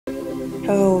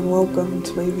Hello and welcome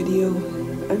to my video.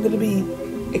 I'm going to be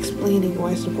explaining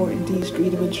why it's important to use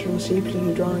three-dimensional shapes in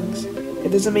your drawings. It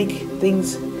doesn't make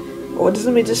things, well, it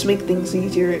doesn't just make things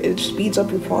easier, it speeds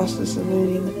up your process of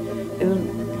learning,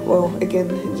 and, well, again,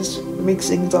 it just makes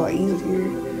things a lot easier.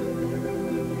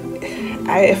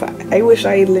 I wish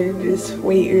I had learned this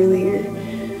way earlier,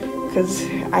 because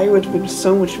I would have been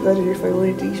so much better if I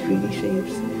learned these 3D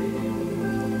shapes.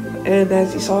 And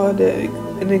as you saw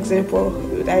an example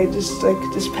I just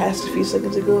passed a few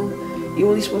seconds ago, you're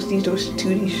only supposed to use those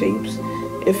 2D shapes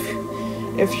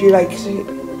if you're like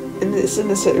in a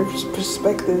certain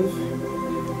perspective.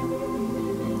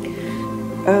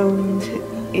 And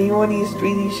you want to use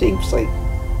 3D shapes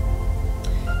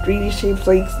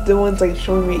like the ones like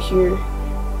shown right here.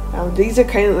 These are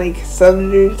kind of like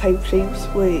cylinder type shapes,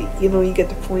 but you know, you get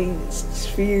the point.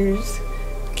 Spheres,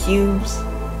 cubes,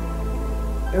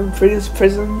 and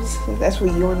prisms. That's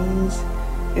what you want to use.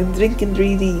 And Think in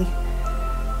 3D.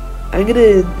 I'm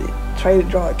gonna try to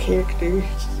draw a character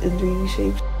in 3D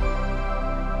shapes.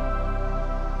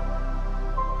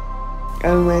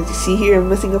 As you see here, I'm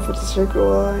messing up with the circle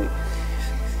a lot,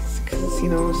 because you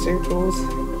know, circles.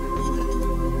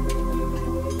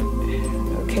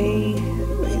 Okay,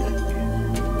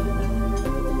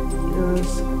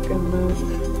 that's good enough.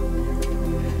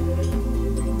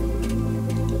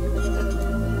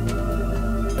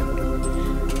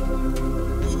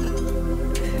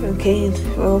 Okay,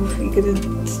 well, you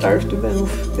could start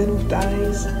with the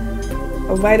eyes.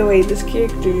 Oh, by the way, this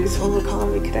character is from a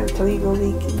comic that I'm planning on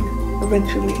making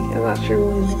eventually. I'm not sure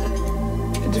when.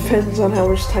 It depends on how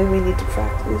much time I need to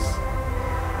practice.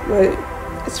 But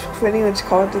it's pretty much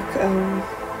called the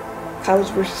Clouds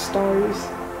vs. Stars.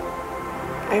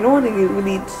 I don't want to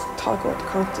really talk about the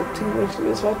concept too much.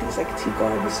 It's about these like two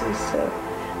goddesses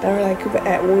that are like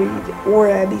at war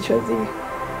at each other.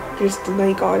 There's the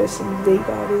night goddess and the day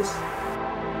goddess.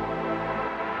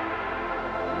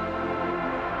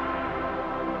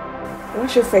 I'm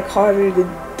not sure if I call her the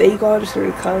day goddess or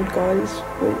the cloud goddess,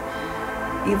 but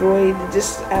either way, they're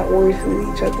just at war with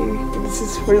each other. And this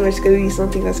is pretty much going to be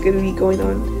something that's going to be going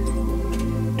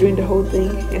on during the whole thing.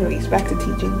 Anyways, back to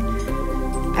teaching.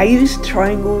 I used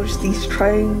triangles, these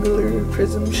triangular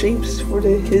prism shapes for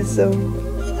his, I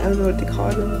don't know what they call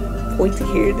them, pointy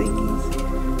hair thingies.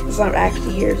 It's not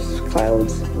actually hair, it's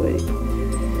clouds, but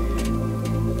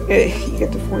yeah, you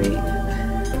get the point.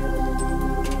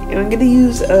 And I'm gonna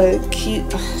use a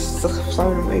cute,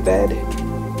 sorry, my bad.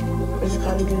 What's it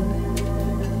called again?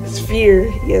 A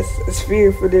sphere, yes, a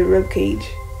sphere for the ribcage.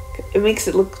 It makes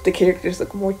the characters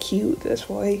look more cute, that's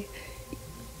why.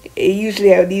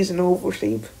 Usually I would use an oval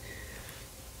shape.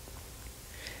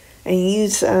 And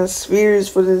use spheres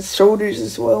for the shoulders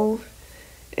as well.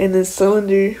 And a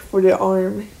cylinder for the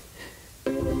arm.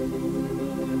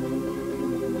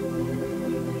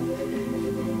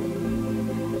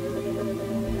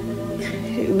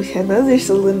 We had another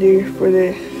cylinder for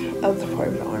the other part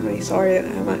of the arm. I'm sorry,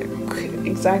 I'm not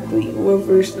exactly well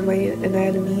versed in my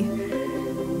anatomy.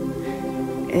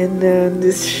 And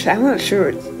this, I'm not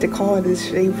sure what to call this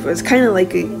shape, but it's kind of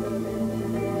like a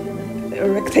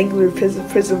rectangular prism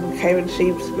kind of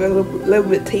shape, but a little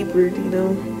bit tapered, you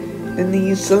know. And they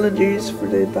use cylinders for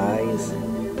the thighs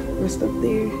and stuff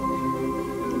there.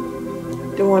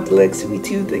 Don't want the legs to be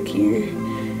too thick here.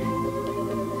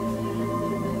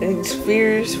 And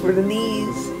spheres for the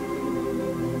knees.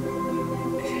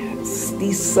 It's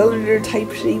these cylinder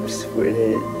type shapes for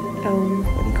the,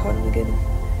 what do you call them again?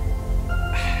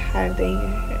 Ah, dang,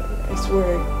 I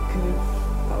swear I kind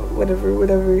of, whatever.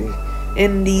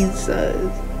 And these,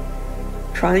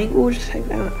 triangles, I'm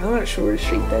not sure what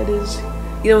shape that is.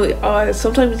 You know,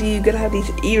 sometimes you gotta have these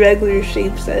irregular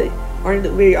shapes that aren't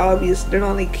very obvious. They're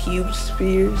not like cubes,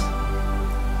 spheres,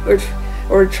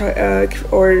 or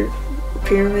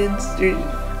pyramids.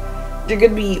 They're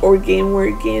gonna be more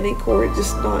organic, or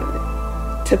just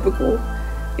not typical.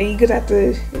 And you could have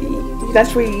to.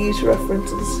 That's where you use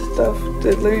references and stuff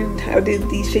to learn how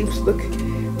these shapes look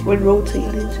when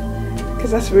rotated,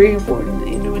 because that's very important.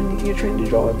 You know, when you're trying to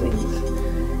draw things.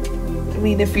 I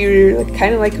mean, if you're like,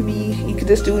 kind of like me, you could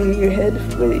just do it in your head,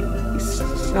 but it's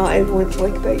not everyone's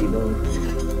like that, you know.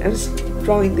 I'm just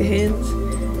drawing the hands.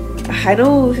 I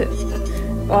know a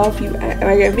lot of people,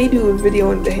 I may do a video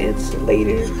on the hands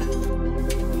later.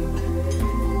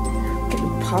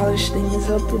 Gonna polish things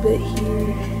up a bit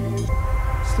here,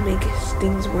 just to make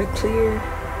things more clear.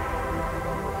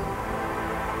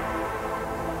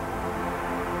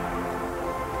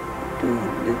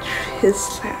 His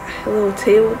little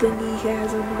table thingy he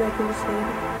has on the back of his head.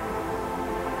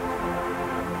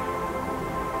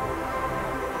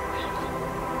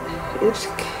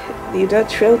 The adult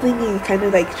trail thingy kind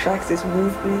of like tracks his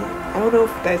movement. I don't know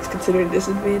if that's considered a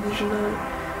disadvantage or not.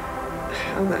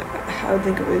 I'm not. I'll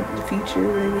think of it in the future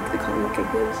when I make the comic, I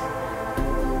guess.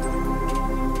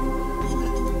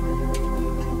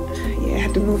 Yeah, I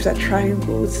have to move that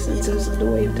triangle since it was in the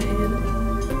way of the hand.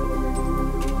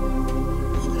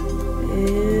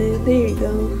 And there you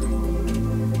go.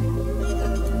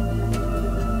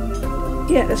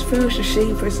 Yeah, that's pretty much the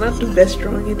shape. It's not the best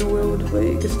drawing in the world, but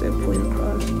it gets that point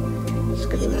across. Just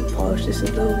gonna polish this a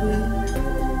little bit.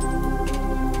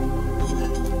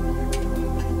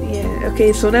 Yeah,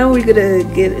 okay, so now we're gonna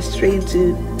get straight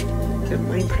into the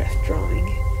Minecraft drawing.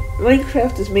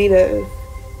 Minecraft is made of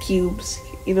cubes,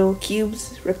 you know,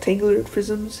 cubes, rectangular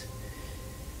prisms.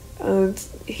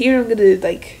 Here I'm gonna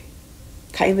like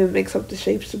kind of mix up the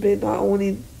shapes a bit, not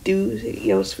only do,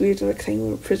 you know, spheres and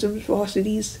rectangular prisms, but also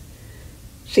these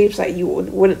shapes that you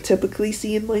wouldn't typically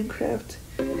see in Minecraft.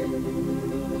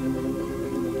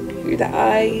 Here are the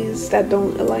eyes that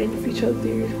don't align with each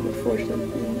other,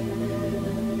 unfortunately.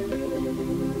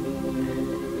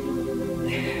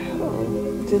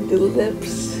 Then the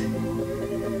lips.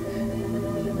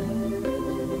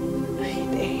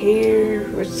 The hair,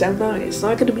 which it's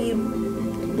not gonna be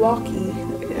blocky.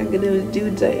 I'm gonna do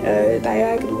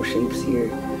diagonal shapes here,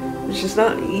 which is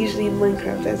not usually in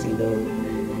Minecraft, as you know.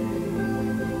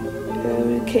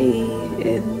 Okay,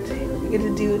 and we're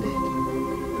gonna do it.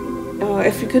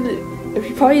 If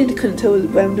you probably couldn't tell,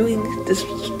 but I'm doing this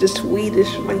Swedish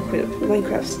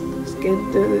Minecraft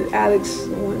skin, the Alex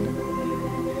one.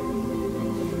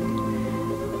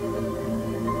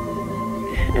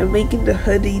 I'm making the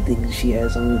hoodie thing she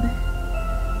has on.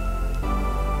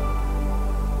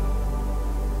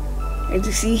 As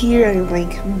you see here, I'm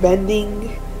like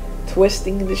bending,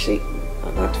 twisting the shape.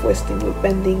 Not twisting, but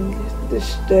bending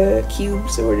the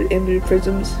cubes or the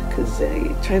prisms, because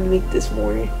I'm trying to make this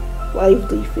more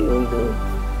lively feel, you know,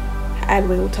 add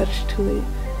my own touch to it.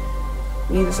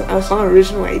 I mean, it's not an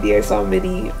original idea. I saw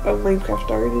many Minecraft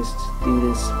artists do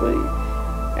this, but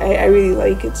I really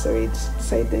like it, so I just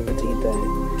decided to imitate that.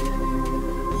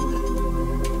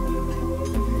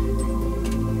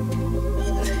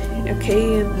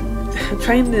 Okay, and I'm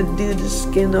trying to do the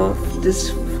skin off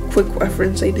this quick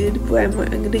reference I did, but I'm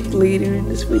gonna think later in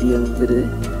this video. I'm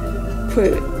gonna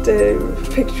put the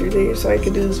picture there so I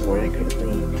can do this more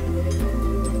accurately.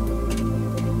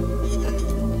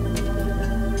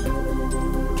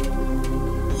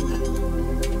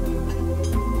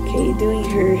 Okay, doing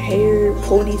her hair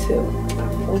ponytail.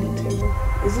 Not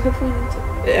ponytail. Is it a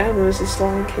ponytail? I don't know, it's just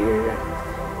long hair.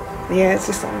 Yeah, it's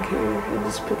just long hair in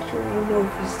this picture. I don't know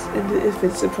if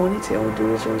it's a ponytail or do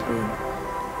this or anything.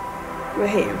 But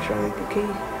hey, I'm trying, okay?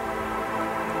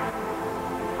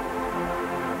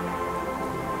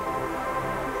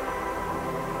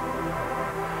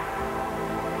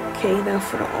 Okay, now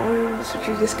for the arms, which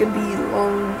are just gonna be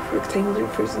long rectangular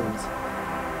prisms.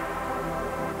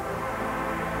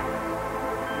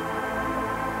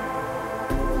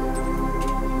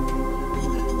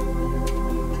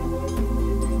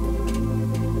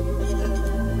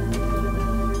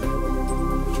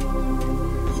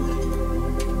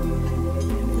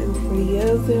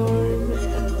 The arm.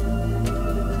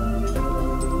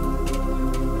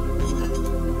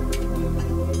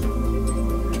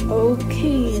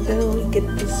 Okay, now we get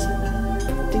this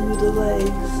do the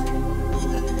legs.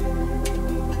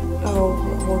 Oh,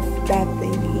 that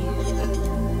thingy.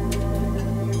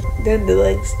 Then the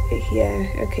legs. Yeah,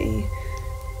 okay.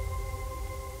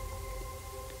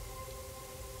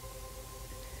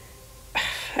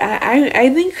 I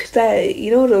think that,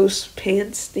 you know, those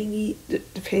pants thingy, the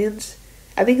pants.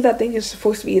 I think that thing is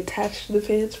supposed to be attached to the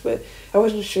pants, but I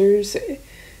wasn't sure. So,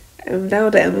 now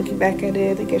that I'm looking back at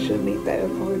it, I think I should have made that a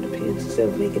part of the pants instead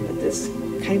of making it this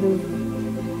kind of,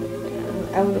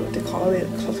 I don't know what to call it,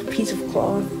 a piece of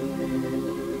cloth.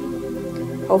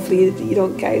 Hopefully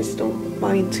you guys don't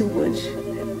mind too much.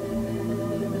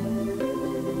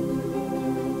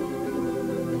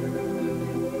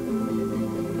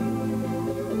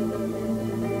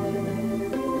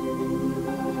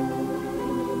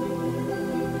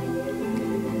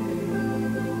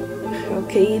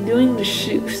 Okay, doing the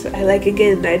shoes. I think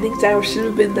that should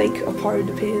have been like a part of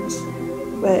the pants,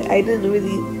 but I didn't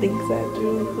really think that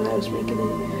through when I was making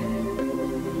it.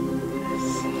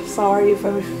 Sorry if I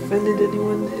offended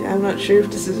anyone. I'm not sure if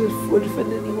this would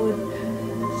offend anyone.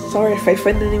 Sorry if I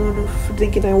offended anyone for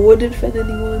thinking I would offend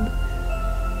anyone.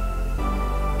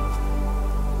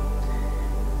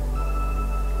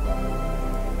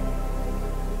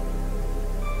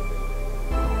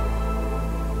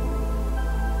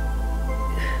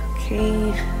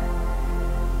 Okay.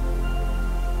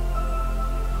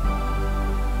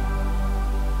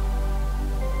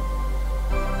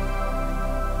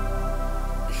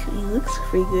 looks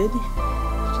pretty good.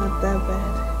 It's not that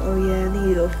bad. Oh yeah, I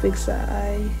need to go fix that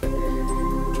eye.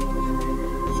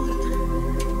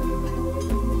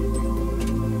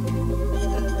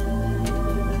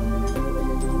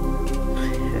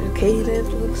 Okay, that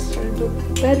looks starting to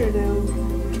look better now.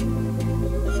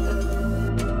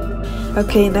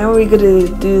 Okay, now we're gonna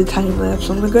do the time lapse.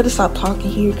 I'm gonna stop talking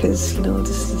here because, you know,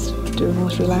 this is the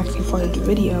most relaxing part of the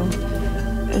video.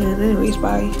 And anyways,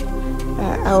 bye.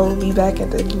 I'll be back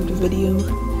at the end of the video.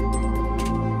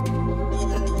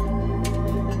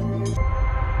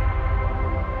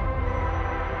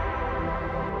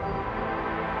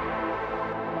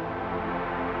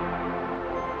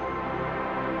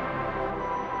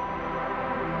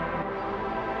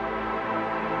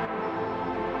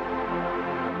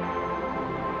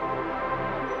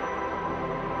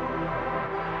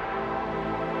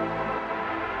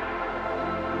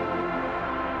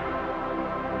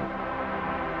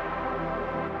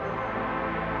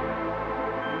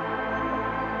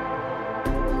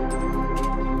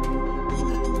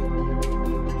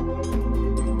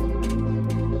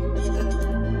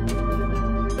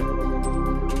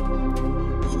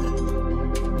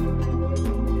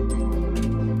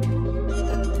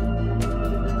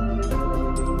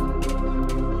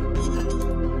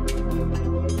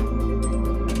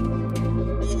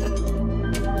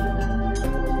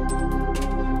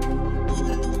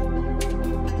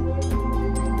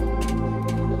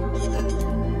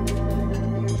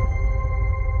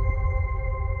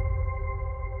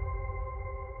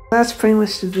 That's pretty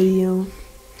much the video.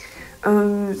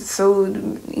 So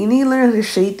you need to learn how to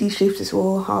shape these shapes as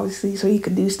well, obviously, so you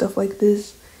can do stuff like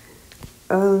this.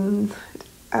 I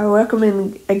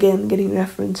recommend again getting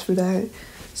reference for that.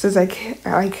 So it's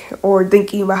like or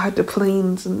thinking about the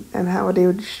planes and how they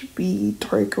would be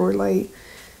dark or light.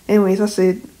 Anyways, that's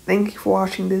it. Thank you for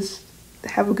watching this.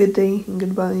 Have a good day and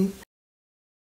goodbye.